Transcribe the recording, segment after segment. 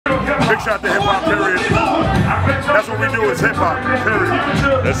Big shout to hip-hop, period. That's what we do is hip-hop,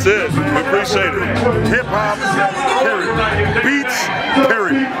 period. That's it. We appreciate it. Hip-hop, period. Beats,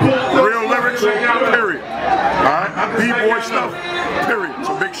 period. Real lyrics, period. Alright? B-boy stuff, period.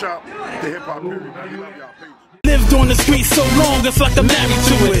 So big shout to hip-hop, period. We love y'all. Peace. Lived on the street so long, it's like I'm married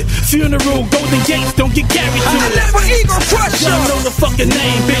to it. Funeral, golden gates, don't get carried to it. Never ego crush Y'all know the fucking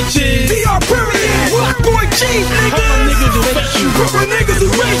name, bitches. DR period. RockBoy G, niggas. All my niggas erase you. Brooklyn niggas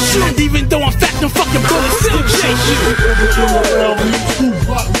erase you. And even though I'm fat, them fucking bullets still chase you. Everything around me, two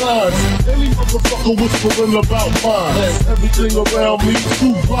rock lines. Any motherfucker whispering about mine. Everything around me,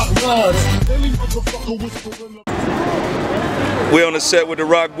 two rock lines. Any motherfucker whispering about We on the set with the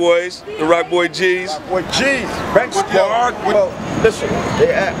RockBoys, the RockBoy G's. RockBoy G's, Bank Squad. Well, listen,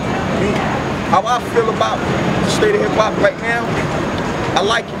 how I feel about the state of hip hop right now, I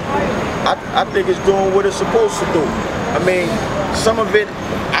like it. I think it's doing what it's supposed to do. I mean, some of it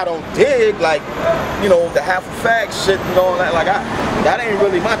I don't dig, like, you know, the half a fact shit and all that. Like, that ain't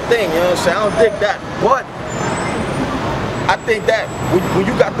really my thing, you know what I'm saying? I don't dig that. But I think that when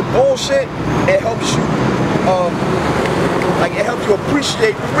you got the bullshit, it helps you. Like, it helps you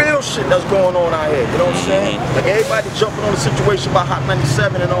appreciate real shit that's going on out here, you know what I'm saying? Like, everybody jumping on the situation about Hot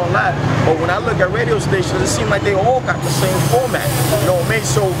 97 and all that, but when I look at radio stations, it seems like they all got the same format, you know what I mean?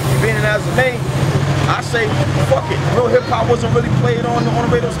 So, being as a name, I say, fuck it, real hip-hop wasn't really played on the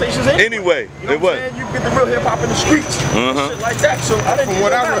radio stations anyway. It You know was. You get the real hip-hop in the streets, shit like that, so I didn't. From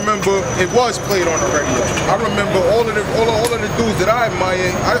what I remember, it was played on the radio. I remember all of the dudes that I admire,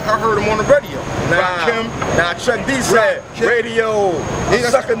 I heard them on the radio. Nah, Chuck D said, radio,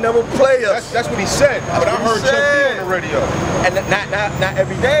 sucker never play us. That's what he said, but I heard Chuck D on the radio. And not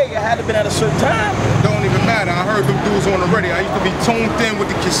every day, it had to be at a certain time. Don't even matter, I heard them dudes on the radio. I used to be tuned in with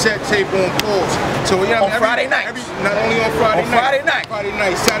the cassette tape on pause. So yeah, on Friday night. Not only on Friday night. Friday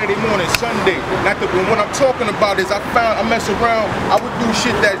night, Saturday morning, Sunday. What I'm talking about is I mess around, I would do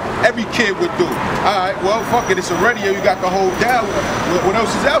shit that every kid would do. Alright, well fuck it, it's a radio, you got the whole dial. What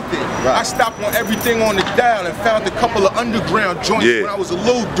else is out there? Right. I stopped on everything on the dial and found a couple of underground joints when I was a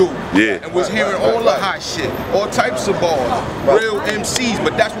little dude. And was hearing all the hot shit, all types of bars, real MCs,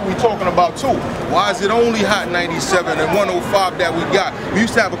 but that's what we're talking about too. Why is it only Hot 97 and 105 that we got? We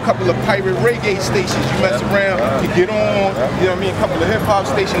used to have a couple of pirate reggae stations. You mess around, you get on, you know what I mean, a couple of hip hop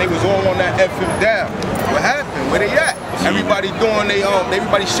stations, they was all on that FM dial. What happened? Where they at? Everybody doing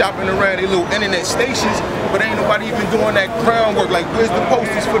everybody shopping around their little internet stations, but ain't nobody even doing that groundwork. Like, where's the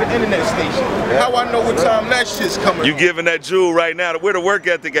posters for the internet station? How I know what time that shit's coming? You giving that jewel right now. Where the work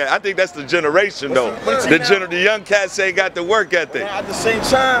ethic at? I think that's the generation though. The young cats ain't got the work ethic. At the same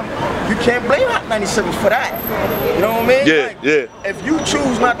time, you can't blame Hot 97 for that. You know what I mean? Yeah. If you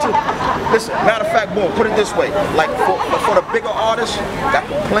choose not to, listen, matter of fact, boom, put it this way, like for the bigger artists that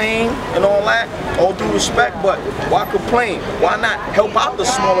complain and all that, all due respect, but why complain? Why not help out the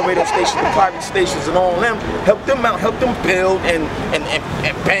smaller radio stations, the private stations and all them, help them out, help them build and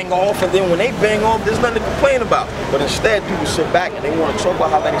bang off, and then when they bang off, there's nothing to complain about. But instead, people sit back and they want to talk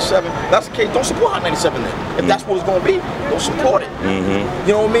about Hot 97. That's the case, don't support Hot 97 then. If that's what it's going to be, don't support it.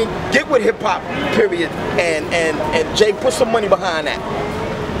 You know what I mean? Get with hip-hop, period, and Jay, put some money behind that.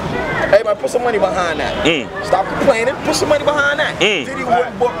 Everybody put some money behind that. Stop complaining, put some money behind that. Diddy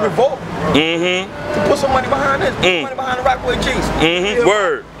wouldn't revolt. To put some money behind this, put some money behind the RockBoy G's.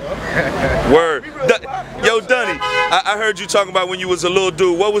 Word. Yo, Dunny, I heard you talking about when you was a little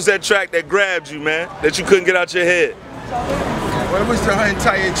dude. What was that track that grabbed you, man? That you couldn't get out your head? Well, it was the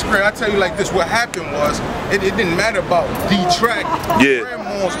entire experience. I tell you like this, what happened was, it didn't matter about the track.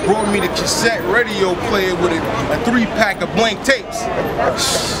 Grandma's brought me the cassette radio player with a 3-pack of blank tapes.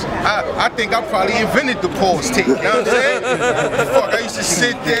 I think I probably invented the pause tape, you know what I'm saying? Fuck, I used to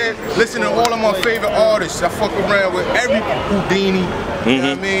sit there, listen to all of my favorite artists. I fuck around with every Houdini, you know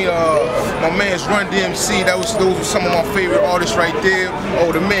what I mean? My man's Run DMC, those were some of my favorite artists right there.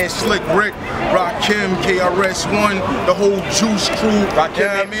 Oh, the man Slick Rick, Rakim, KRS-One, the whole Juice crew, you know what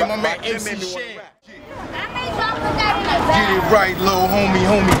I mean? My man MC Shan. Get it right, little homie,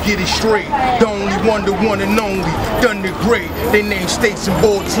 get it straight. The only one and only, done the great. They named states and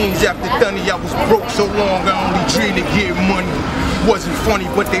ball teams after Dunny. I was broke so long, I only dreamed to get money. Wasn't funny,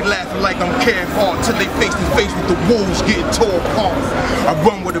 but they laughing like I'm Kev Hart till they face to face with the wolves getting tore apart. I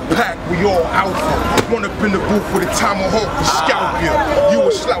run with a pack, we all alpha. Run up in the booth with a tomahawk to scalp you. You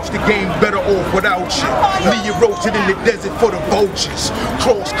a slouch, the game better off without you. Leave you roasted in the desert for the vultures.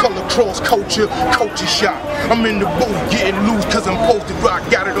 Cross color, cross culture, culture shot. I'm in the booth getting loose cause I'm posted rock.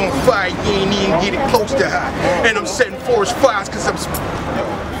 Got it on fire, you ain't even get it close to high. And I'm setting forest fires cause I'm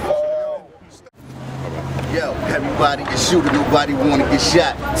Yo, everybody is shooting, nobody wanna get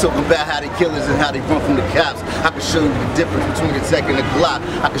shot. Talking about how they killers and how they run from the cops. I can show you the difference between a Tech and a Glock.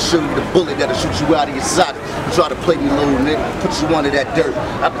 I can show you the bullet that'll shoot you out of your socks. You try to play me low, nigga, put you under that dirt.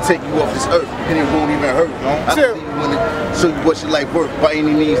 I can take you off this earth and it won't even hurt. I can leave you in it, show you what your life worth by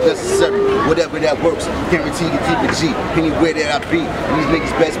any means necessary. Whatever that works, guaranteed to keep it G. Anywhere that I be, these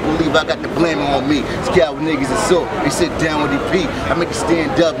niggas best believe I got the blame on me. Scout niggas and so they sit down with they pee. I make it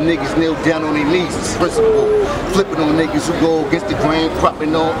stand up, niggas kneel down on their knees. It's principle. Flipping on niggas who go against the grain,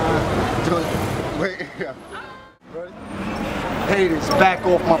 cropping on. Wait, haters, back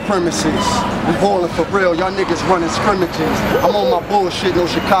off my premises. We ballin' for real, y'all niggas running scrimmages. I'm on my bullshit, no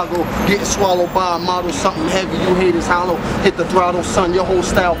Chicago, getting swallowed by a model, something heavy, you haters hollow. Hit the throttle, son, your whole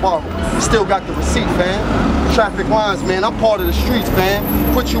style borrowed. Still got the receipt, fam. Traffic lines, man, I'm part of the streets,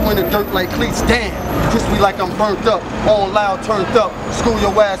 fam. Put you in the dirt like cleats, damn. Crispy like I'm burnt up, on loud, turned up. School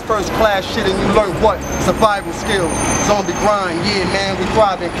your ass first class shit and you learn what? Survival skills. Zombie grind, yeah, man, we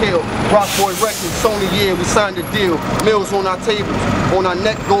thrive and kill. RockBoy Records, Sony, yeah, we signed a deal. Mills on our tables, on our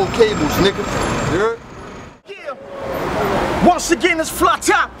neck, gold cables, nigga. Yeah. Once again, it's Fly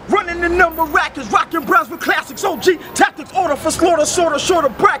Top, running the number rackets, rocking Barzzz with classics, OG tactics, order for slaughter, sorta, shorter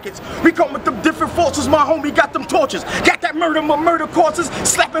brackets. We come with them different forces, my homie got them torches. Got that murder courses,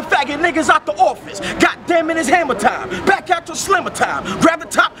 slapping faggot niggas out the office. Goddamn it, it's hammer time, back out to slimmer time. Grab the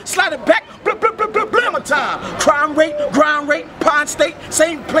top, slide it back, blammer time. Crime rate, grind rate, Pine State,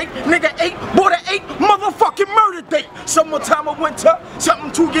 same plate, nigga 8, border 8, motherfucking murder date. Summertime or winter,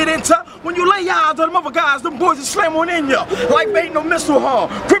 something to get into. When you lay eyes on them other guys, them boys will slam on in ya. Life ain't no missile, huh?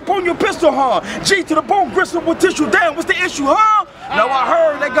 Grip on your pistol, huh? G to the bone, gristle with tissue. Damn, what's the issue, huh? Now I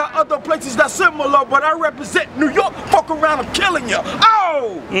heard they got other places that's similar, but I represent New York. Fuck around, I'm killing ya.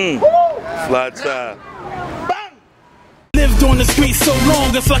 Oh! Fly Top. Lived on the street so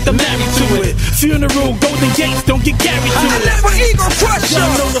long, it's like I'm married to it. Funeral, golden gates, don't get carried to it. Never ego crush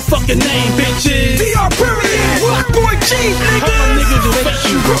Y'all know the fucking name, bitches. DR period. RockBoy G, niggas. Harlem niggas will face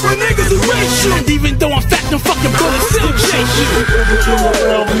you. Brooklyn niggas will race you. And even though I'm fat, them fucking bullets still chase you. Everything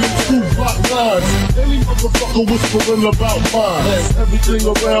around me, two rock lines. Any motherfucker whispering about mine. Everything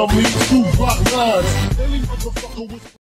around me, two rock lines. Any motherfucker whispering.